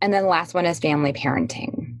like. And then the last one is family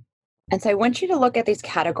parenting. And so I want you to look at these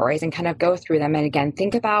categories and kind of go through them. And again,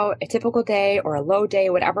 think about a typical day or a low day,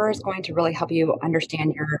 whatever is going to really help you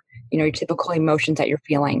understand your typical emotions that you're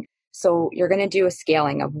feeling. So you're going to do a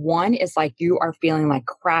scaling of 1 is like you are feeling like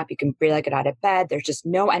crap. You can barely get out of bed. There's just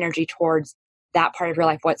no energy towards that part of your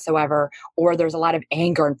life whatsoever. Or there's a lot of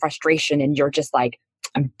anger and frustration and you're just like,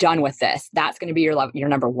 I'm done with this. That's going to be your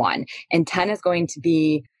number 1. And 10 is going to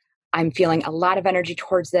be, I'm feeling a lot of energy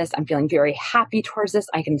towards this. I'm feeling very happy towards this.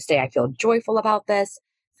 I can say I feel joyful about this.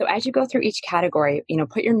 So as you go through each category,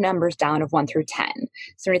 put your numbers down of 1 through 10.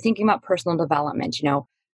 So when you're thinking about personal development,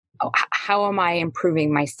 how am I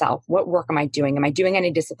improving myself? What work am I doing? Am I doing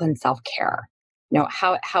any disciplined self-care?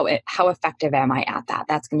 How effective am I at that?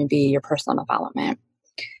 That's going to be your personal development.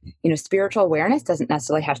 Spiritual awareness doesn't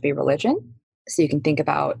necessarily have to be religion. So you can think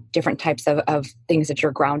about different types of things that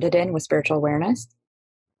you're grounded in with spiritual awareness.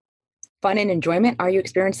 Fun and enjoyment. Are you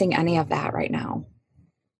experiencing any of that right now?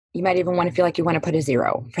 You might even want to feel like you want to put a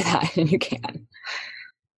 0 for that, and you can.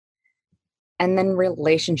 And then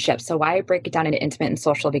relationships. So why I break it down into intimate and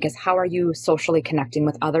social, because how are you socially connecting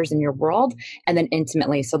with others in your world? And then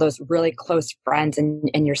intimately. So those really close friends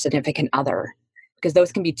and your significant other, because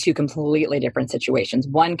those can be 2 completely different situations.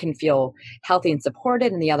 One can feel healthy and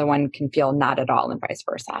supported, and the other one can feel not at all, and vice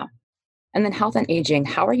versa. And then health and aging.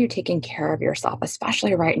 How are you taking care of yourself?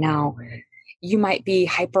 Especially right now, you might be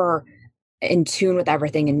hyper in tune with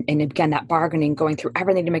everything. And again, that bargaining, going through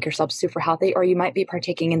everything to make yourself super healthy, or you might be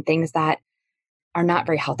partaking in things that are not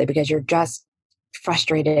very healthy because you're just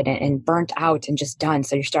frustrated and burnt out and just done.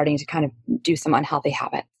 So you're starting to kind of do some unhealthy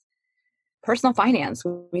habits. personal finance.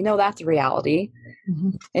 We know that's a reality.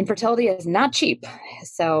 Mm-hmm. Infertility is not cheap.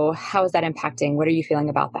 So how is that impacting? What are you feeling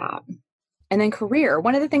about that? And then career.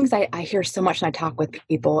 One of the things I hear so much when I talk with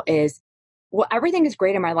people is, well, everything is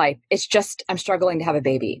great in my life. It's just I'm struggling to have a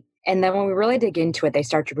baby. And then when we really dig into it, they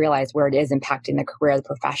start to realize where it is impacting the career, the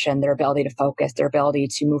profession, their ability to focus, their ability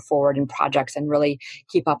to move forward in projects and really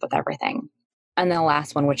keep up with everything. And then the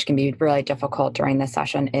last one, which can be really difficult during this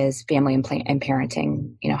session, is family and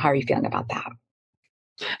parenting. How are you feeling about that?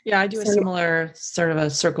 Yeah, I do a similar sort of a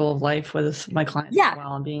circle of life with my clients as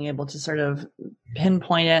well, and being able to sort of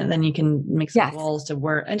pinpoint it, and then you can make some goals to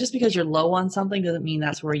where, and just because you're low on something doesn't mean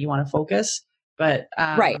that's where you want to focus, but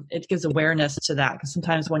it gives awareness to that, because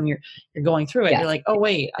sometimes when you're going through it, you're like, oh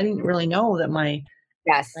wait, I didn't really know that I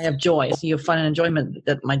have joy. So you have fun and enjoyment,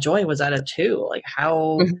 that my joy was at a 2. Like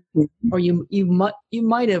how, or you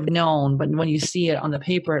might have known, but when you see it on the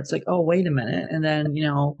paper, it's like, oh, wait a minute. And then,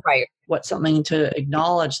 what's something to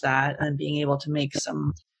acknowledge that, and being able to make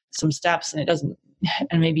some steps, and it doesn't,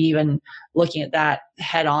 and maybe even looking at that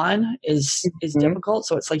head on is difficult.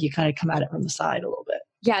 So it's like you kind of come at it from the side a little bit.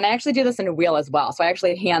 Yeah. And I actually do this in a wheel as well. So I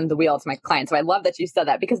actually hand the wheel to my clients. So I love that you said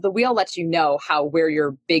that, because the wheel lets you know where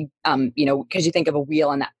your big, because you think of a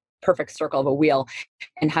wheel and that perfect circle of a wheel,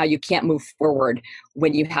 and how you can't move forward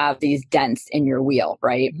when you have these dents in your wheel.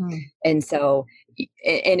 Right. Mm-hmm. And so,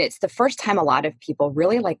 and it's the first time a lot of people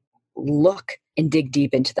really look and dig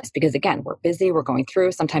deep into this, because again, we're busy, we're going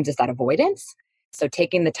through, sometimes it's that avoidance. So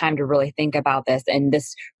taking the time to really think about this in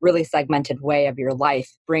this really segmented way of your life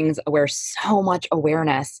brings so much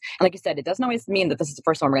awareness. And like you said, it doesn't always mean that this is the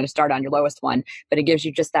first one we're going to start on, your lowest one, but it gives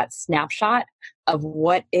you just that snapshot of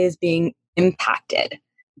what is being impacted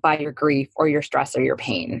by your grief or your stress or your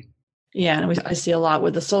pain. Yeah. And I see a lot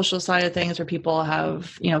with the social side of things where people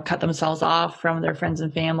have, cut themselves off from their friends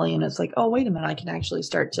and family. And it's like, oh, wait a minute, I can actually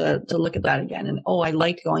start to look at that again. And, oh, I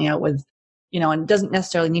liked going out with, and it doesn't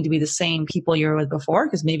necessarily need to be the same people you were with before,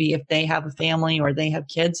 because maybe if they have a family or they have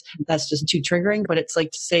kids, that's just too triggering. But it's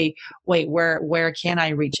like to say, wait, where can I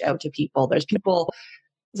reach out to people? There's people,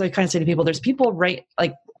 as I kind of say to people, there's people right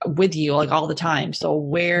with you all the time. So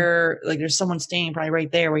where there's someone staying probably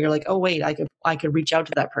right there where you're like, oh wait, I could reach out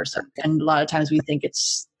to that person. And a lot of times we think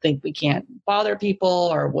we can't bother people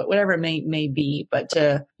or whatever it may be, but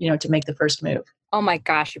to make the first move. Oh my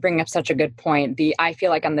gosh, you bring up such a good point. I feel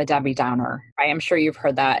like I'm the Debbie Downer. I am sure you've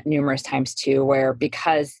heard that numerous times too, where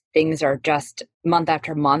because things are just month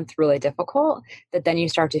after month really difficult, that then you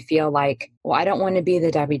start to feel like, well, I don't want to be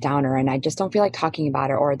the Debbie Downer, and I just don't feel like talking about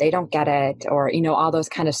it, or they don't get it, or, all those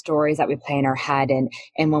kind of stories that we play in our head. And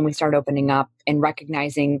when we start opening up and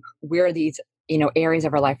recognizing where these areas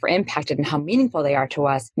of our life are impacted and how meaningful they are to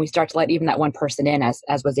us, we start to let even that one person in, as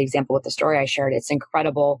was the example with the story I shared. It's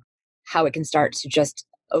incredible how it can start to just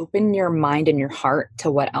open your mind and your heart to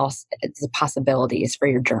what else the possibilities for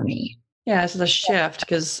your journey. Yeah, it's a shift,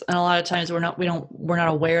 because a lot of times we're not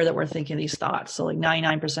aware that we're thinking these thoughts. So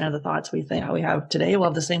 99% of the thoughts we have today, we'll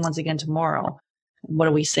have the same ones again tomorrow. What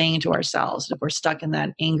are we saying to ourselves? If we're stuck in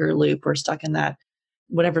that anger loop, we're stuck in that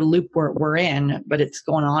whatever loop we're in, but it's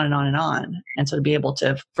going on and on and on. And so to be able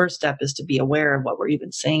to, first step is to be aware of what we're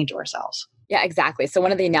even saying to ourselves. Yeah, exactly. So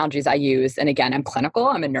one of the analogies I use, and again, I'm clinical,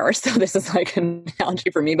 I'm a nurse, so this is like an analogy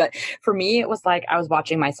for me, but for me, it was like I was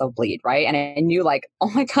watching myself bleed, right? And I knew oh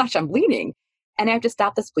my gosh, I'm bleeding and I have to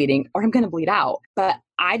stop this bleeding or I'm going to bleed out. But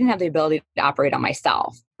I didn't have the ability to operate on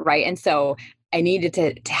myself, right? And so I needed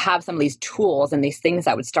to have some of these tools and these things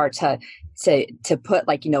that would start to put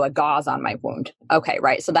a gauze on my wound. Okay,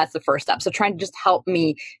 right? So that's the first step. So trying to just help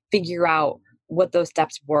me figure out what those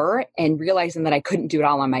steps were and realizing that I couldn't do it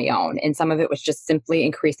all on my own. And some of it was just simply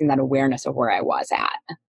increasing that awareness of where I was at.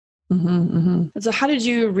 Mm-hmm, mm-hmm. And so how did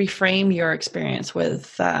you reframe your experience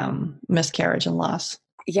with miscarriage and loss?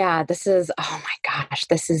 Yeah, this has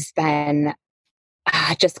been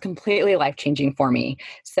just completely life-changing for me.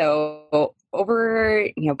 So over,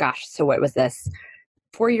 so what was this?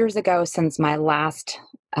 4 years ago since my last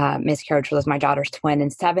miscarriage was my daughter's twin,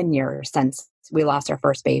 and 7 years since we lost our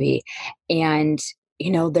first baby. And,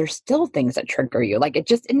 there's still things that trigger you.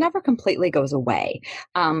 It never completely goes away.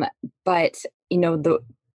 But,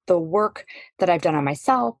 the work that I've done on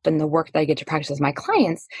myself and the work that I get to practice with my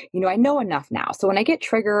clients, I know enough now. So when I get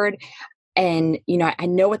triggered, And, I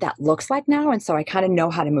know what that looks like now. And so I kind of know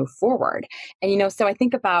how to move forward. And, so I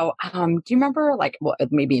think about, do you remember like, well,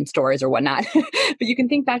 maybe in stories or whatnot, but you can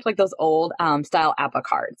think back to like those old style apple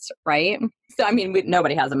carts, right? So, I mean,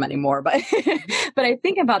 nobody has them anymore, but, but I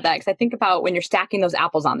think about that because I think about when you're stacking those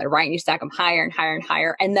apples on there, right? And you stack them higher and higher and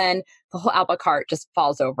higher. And then the whole apple cart just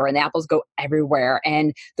falls over and the apples go everywhere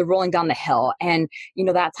and they're rolling down the hill. And,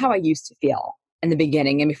 that's how I used to feel in the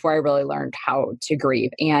beginning and before I really learned how to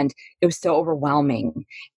grieve. And it was so overwhelming.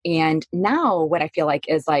 And now what I feel like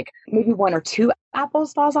is like maybe one or two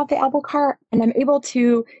apples falls off the apple cart and I'm able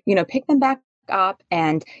to, pick them back up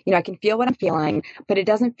and, I can feel what I'm feeling, but it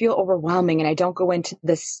doesn't feel overwhelming. And I don't go into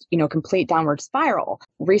this, complete downward spiral.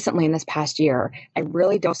 Recently in this past year, I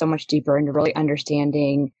really dove so much deeper into really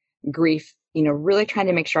understanding grief, really trying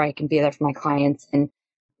to make sure I can be there for my clients. And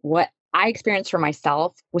what I experienced for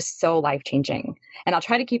myself was so life-changing. And I'll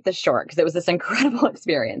try to keep this short because it was this incredible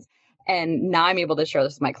experience. And now I'm able to share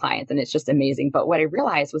this with my clients and it's just amazing. But what I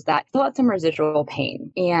realized was that I still had some residual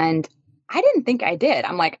pain. And I didn't think I did.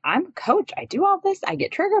 I'm like, I'm a coach. I do all this. I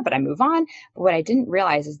get triggered, but I move on. But what I didn't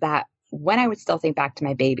realize is that when I would still think back to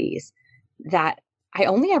my babies, that I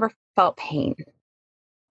only ever felt pain.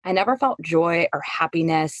 I never felt joy or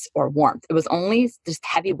happiness or warmth. It was only just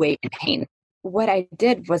heavy weight and pain. What I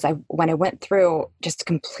did was when I went through just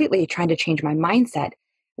completely trying to change my mindset,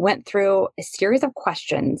 went through a series of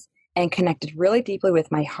questions and connected really deeply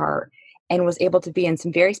with my heart and was able to be in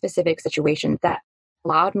some very specific situations that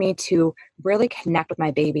allowed me to really connect with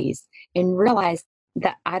my babies and realize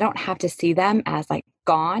that I don't have to see them as like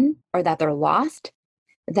gone or that they're lost,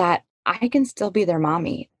 that I can still be their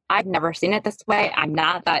mommy. I've never seen it this way. I'm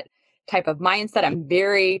not that type of mindset. I'm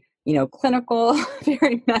very clinical,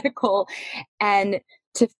 very medical, and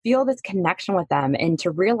to feel this connection with them and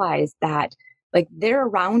to realize that like they're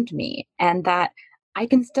around me and that I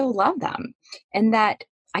can still love them and that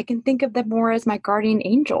I can think of them more as my guardian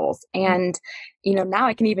angels. And, now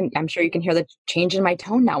I can I'm sure you can hear the change in my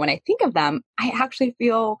tone now. When I think of them, I actually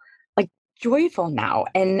feel like joyful now.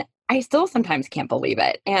 And I still sometimes can't believe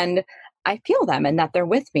it. And I feel them and that they're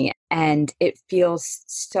with me. And it feels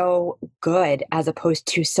so good as opposed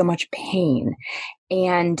to so much pain.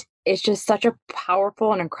 And it's just such a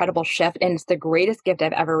powerful and incredible shift. And it's the greatest gift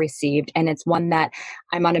I've ever received. And it's one that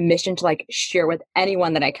I'm on a mission to like share with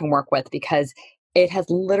anyone that I can work with because it has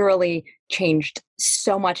literally changed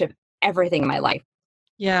so much of everything in my life.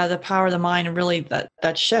 Yeah, the power of the mind and really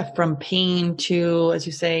that shift from pain to, as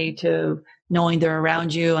you say, to knowing they're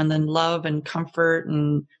around you and then love and comfort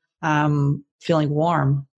and feeling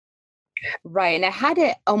warm. Right. And I had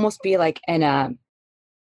to almost be like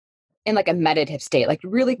in like a meditative state, like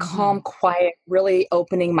really calm, quiet, really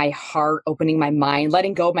opening my heart, opening my mind,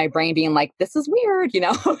 letting go of my brain being like, this is weird,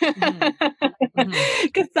 because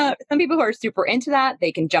some people who are super into that,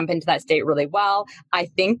 they can jump into that state really well. I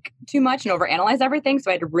think too much and overanalyze everything.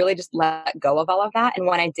 So I had to really just let go of all of that. And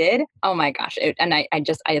when I did, oh my gosh, I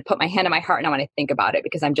put my hand on my heart now when I think about it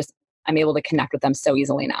because I'm able to connect with them so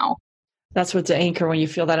easily now. That's what's the anchor when you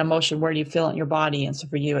feel that emotion. Where do you feel it in your body? And so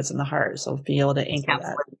for you, it's in the heart. So be able to anchor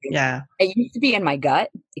that. Yeah. It used to be in my gut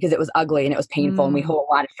because it was ugly and it was painful and we hold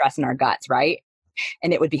a lot of stress in our guts, right?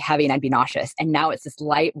 And it would be heavy and I'd be nauseous. And now it's this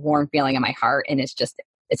light, warm feeling in my heart. And it's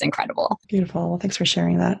incredible. Beautiful. Well, thanks for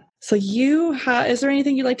sharing that. So is there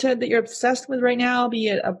anything that you're obsessed with right now? Be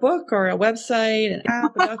it a book or a website, an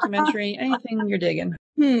app, a documentary, anything you're digging?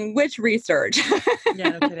 Which research?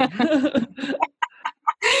 Yeah, no kidding.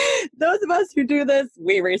 Those of us who do this,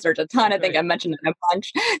 we research a ton. I think I mentioned it a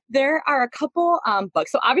bunch. There are a couple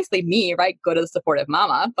books. So obviously me, right? Go to the supportive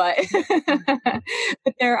mama, but,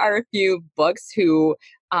 but there are a few books who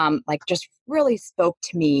just really spoke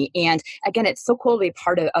to me. And again, it's so cool to be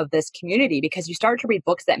part of this community because you start to read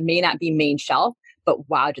books that may not be main shelf, but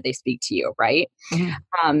wow, do they speak to you, right?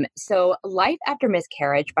 So Life After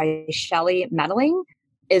Miscarriage by Shelley Meddling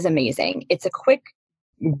is amazing. It's a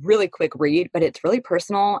really quick read, but it's really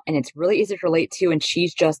personal and it's really easy to relate to. And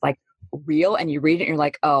she's just like real and you read it and you're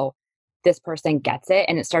like, oh, this person gets it.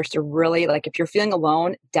 And it starts to really like, if you're feeling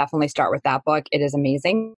alone, definitely start with that book. It is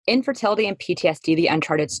amazing. Infertility and PTSD, The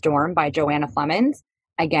Uncharted Storm by Joanna Flemons.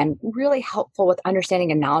 Again, really helpful with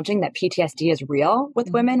understanding and acknowledging that PTSD is real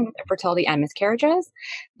with women with infertility and miscarriages.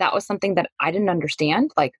 That was something that I didn't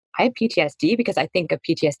understand. Like I have PTSD because I think of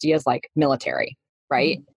PTSD as like military,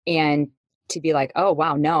 right? And to be like, oh,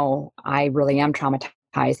 wow, no, I really am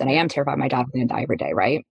traumatized and I am terrified my daughter's going to die every day,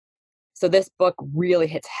 right? So this book really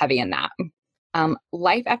hits heavy in that.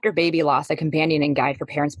 Life After Baby Loss, a companion and guide for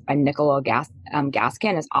parents by Nicola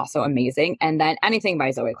Gaskin is also amazing. And then anything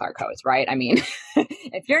by Zoe Clark Coates, right? I mean,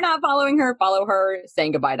 if you're not following her, follow her,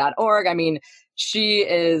 sayinggoodbye.org. I mean, she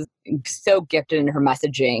is so gifted in her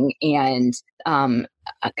messaging and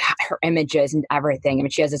her images and everything. I mean,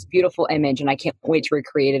 she has this beautiful image and I can't wait to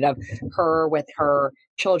recreate it of her with her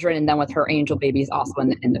children and then with her angel babies also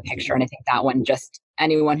in the picture. And I think that one, just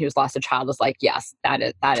anyone who's lost a child is like, yes, that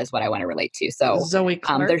is what I want to relate to. So Zoe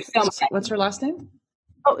Clark, there's so much. What's her last name?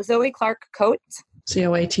 Oh, Zoe Clark Coates.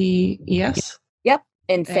 Coates? Yep.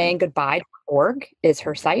 And sayinggoodbye.org is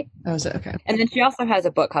her site. Oh, is it? Okay. And then she also has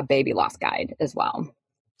a book called Baby Loss Guide as well.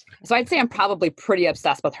 So I'd say I'm probably pretty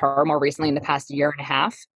obsessed with her more recently in the past year and a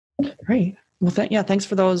half. Great. Well, thanks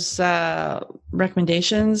for those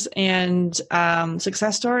recommendations and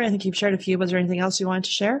success story. I think you've shared a few. Was there anything else you wanted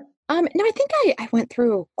to share? No, I think I went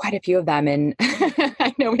through quite a few of them, and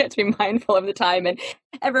I know we have to be mindful of the time and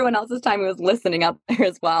everyone else's time who was listening out there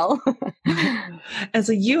as well. And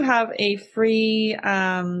so you have a free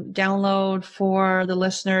download for the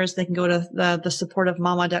listeners. They can go to the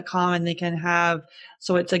supportivemama.com and they can have,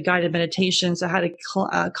 so it's a guided meditation. So how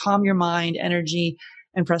to calm your mind, energy,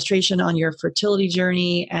 and frustration on your fertility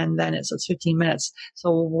journey. And then it's 15 minutes.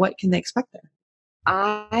 So what can they expect there?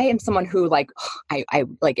 I am someone who I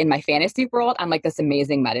like in my fantasy world, I'm like this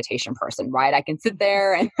amazing meditation person, right? I can sit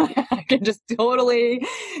there and I can just totally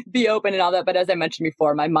be open and all that. But as I mentioned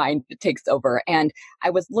before, my mind takes over. And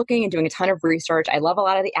I was looking and doing a ton of research. I love a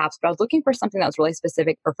lot of the apps, but I was looking for something that was really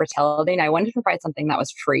specific for fertility. And I wanted to provide something that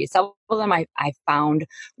was free. Some of them I found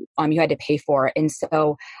you had to pay for. And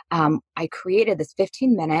so I created this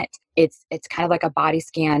 15-minute, it's kind of like a body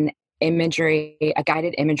scan imagery, a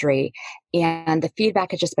guided imagery. And the feedback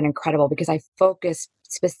has just been incredible because I focus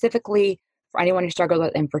specifically for anyone who struggles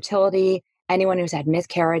with infertility, anyone who's had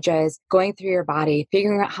miscarriages, going through your body,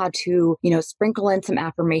 figuring out how to, sprinkle in some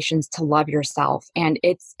affirmations to love yourself. And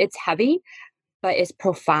it's heavy, but it's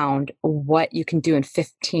profound what you can do in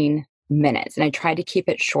 15 minutes. And I try to keep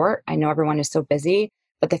it short. I know everyone is so busy,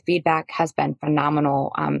 but the feedback has been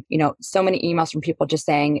phenomenal. So many emails from people just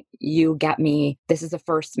saying, you get me. This is the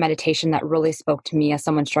first meditation that really spoke to me as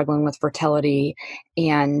someone struggling with fertility.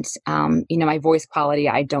 And, my voice quality,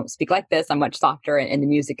 I don't speak like this. I'm much softer and the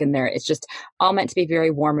music in there. It's just all meant to be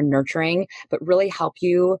very warm and nurturing, but really help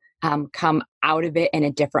you come out of it in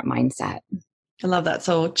a different mindset. I love that.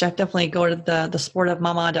 So definitely go to the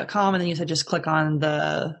supportivemama.com and then you said just click on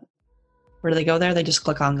where do they go there? They just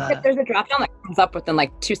click on There's a drop down that comes up within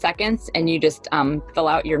 2 seconds and you just fill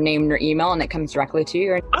out your name and your email and it comes directly to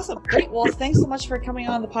you. Awesome. Great. Well, thanks so much for coming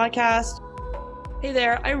on the podcast. Hey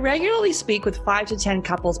there, I regularly speak with 5 to 10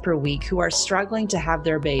 couples per week who are struggling to have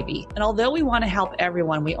their baby. And although we want to help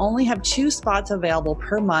everyone, we only have 2 spots available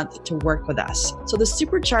per month to work with us. So the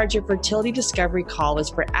Supercharge Your Fertility Discovery Call is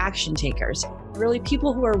for action takers, really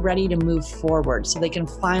people who are ready to move forward so they can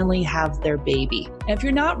finally have their baby. And if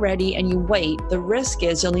you're not ready and you wait, the risk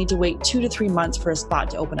is you'll need to wait 2 to 3 months for a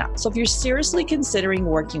spot to open up. So if you're seriously considering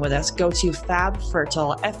working with us, go to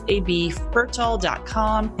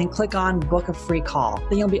fabfertile.com and click on book a free call.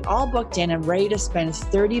 Then you'll be all booked in and ready to spend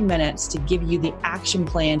 30 minutes to give you the action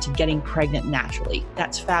plan to getting pregnant naturally.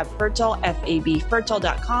 That's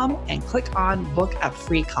fabfertile.com and click on book a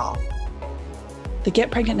free call. The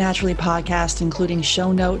Get Pregnant Naturally podcast, including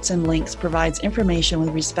show notes and links, provides information with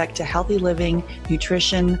respect to healthy living,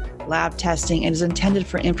 nutrition, lab testing, and is intended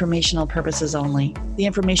for informational purposes only. The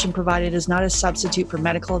information provided is not a substitute for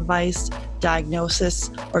medical advice,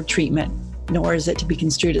 diagnosis, or treatment, nor is it to be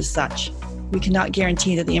construed as such. We cannot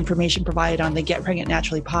guarantee that the information provided on the Get Pregnant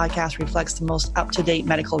Naturally podcast reflects the most up-to-date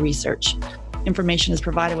medical research. Information is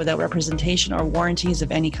provided without representation or warranties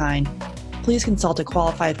of any kind. Please consult a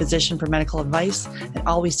qualified physician for medical advice and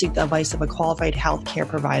always seek the advice of a qualified healthcare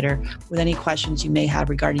provider with any questions you may have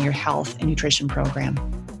regarding your health and nutrition program.